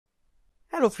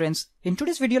Hello friends, in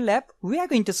today's video lab, we are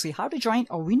going to see how to join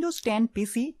a Windows 10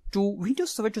 PC to Windows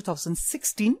Server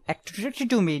 2016 Active Directory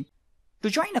domain. To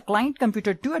join a client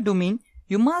computer to a domain,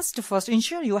 you must first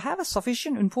ensure you have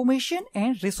sufficient information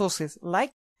and resources,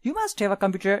 like you must have a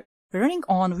computer running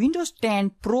on Windows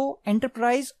 10 Pro,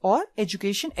 Enterprise or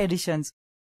Education editions.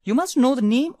 You must know the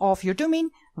name of your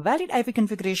domain, valid IP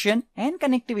configuration and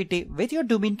connectivity with your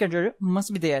domain controller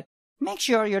must be there. Make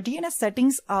sure your DNS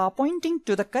settings are pointing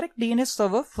to the correct DNS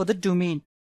server for the domain.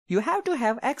 You have to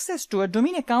have access to a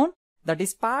domain account that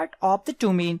is part of the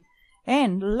domain.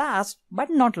 And last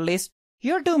but not least,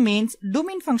 your domain's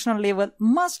domain functional level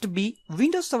must be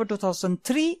Windows Server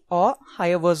 2003 or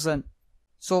higher version.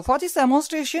 So for this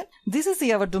demonstration, this is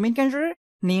our domain controller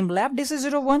named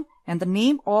labdc01 and the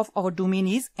name of our domain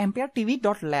is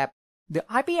empirtv.lab. The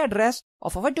IP address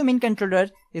of our domain controller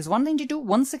is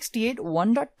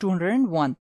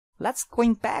 192.168.1.201. Let's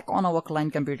going back on our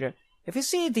client computer. If you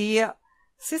see the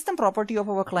system property of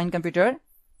our client computer,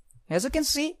 as you can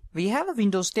see, we have a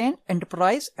Windows 10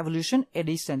 Enterprise Evolution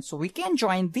Edition. So we can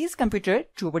join this computer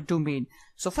to our domain.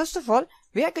 So first of all,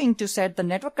 we are going to set the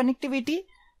network connectivity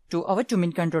to our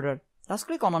domain controller. Let's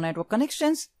click on our network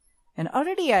connections. And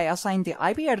already I assigned the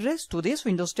IP address to this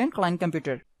Windows 10 client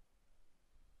computer.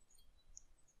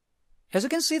 As you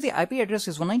can see, the IP address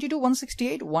is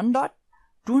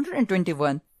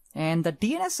 192.168.1.221 and the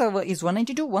DNS server is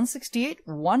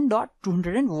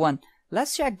 192.168.1.201.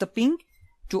 Let's check the ping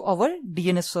to our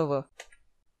DNS server.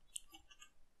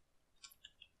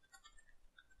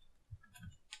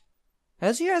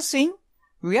 As you are seeing,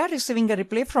 we are receiving a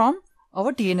reply from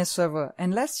our DNS server,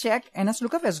 and let's check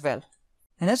NSLOOKUP as well.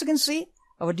 And as you can see,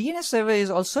 our DNS server is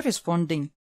also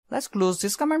responding. Let's close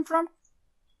this command prompt.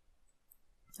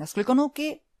 Let's click on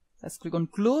OK. Let's click on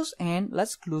close and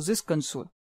let's close this console.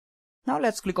 Now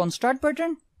let's click on start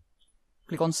button.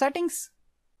 Click on settings.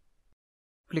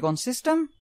 Click on system.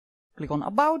 Click on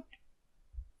about.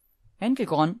 And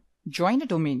click on join the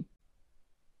domain.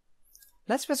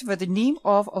 Let's specify the name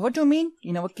of our domain.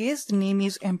 In our case, the name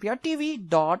is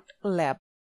empirtv.lab.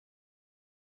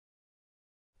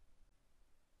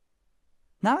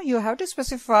 Now you have to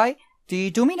specify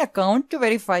the domain account to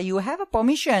verify you have a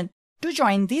permission to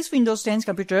join this Windows 10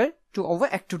 computer to our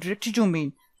Active Directory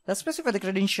domain. Let's specify the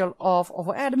credential of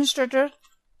our administrator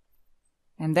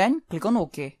and then click on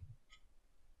OK.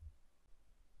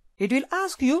 It will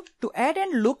ask you to add a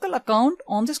local account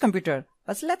on this computer,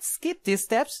 but let's skip these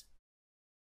steps.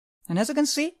 And as you can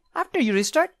see, after you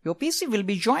restart, your PC will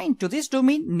be joined to this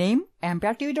domain named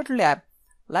empirtv.lab.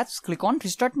 Let's click on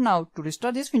restart now to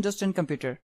restart this Windows 10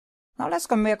 computer. Now let's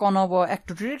come back on our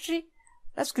Active Directory.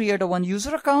 Let's create a one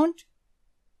user account.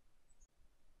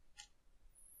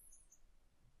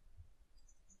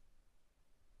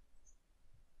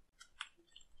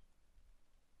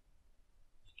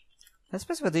 Let's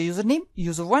specify the username,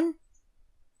 user1.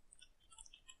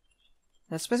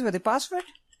 Let's specify the password.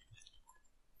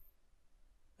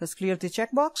 Let's clear the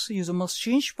checkbox. User must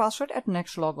change password at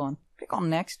next logon. Click on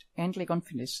next and click on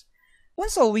finish.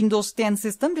 Once our Windows 10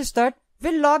 system restart,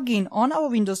 we'll log in on our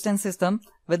Windows 10 system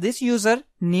with this user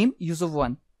name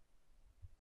user1.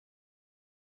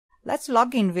 Let's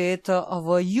log in with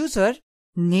our user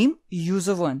name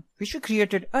user1, which we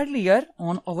created earlier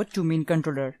on our domain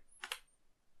controller.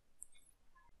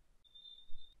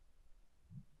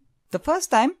 The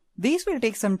first time, these will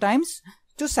take some time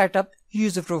to set up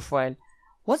user profile.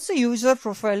 Once the user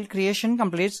profile creation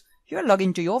completes, you are logged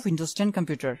into your Windows 10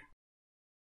 computer.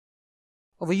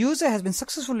 Our user has been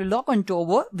successfully logged into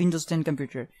our Windows 10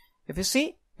 computer. If you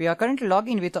see, we are currently logged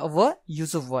in with our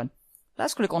user1.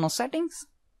 Let's click on our settings.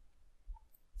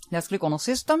 Let's click on our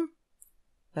system.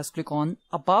 Let's click on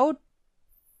about.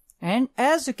 And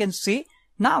as you can see,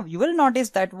 now you will notice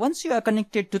that once you are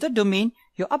connected to the domain,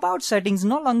 your about settings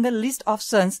no longer list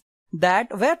options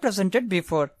that were presented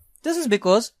before. This is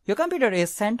because your computer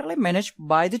is centrally managed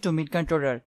by the domain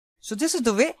controller. So this is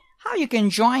the way how you can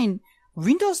join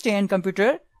Windows 10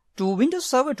 computer to Windows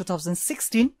Server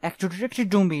 2016 Active Directory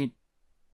domain.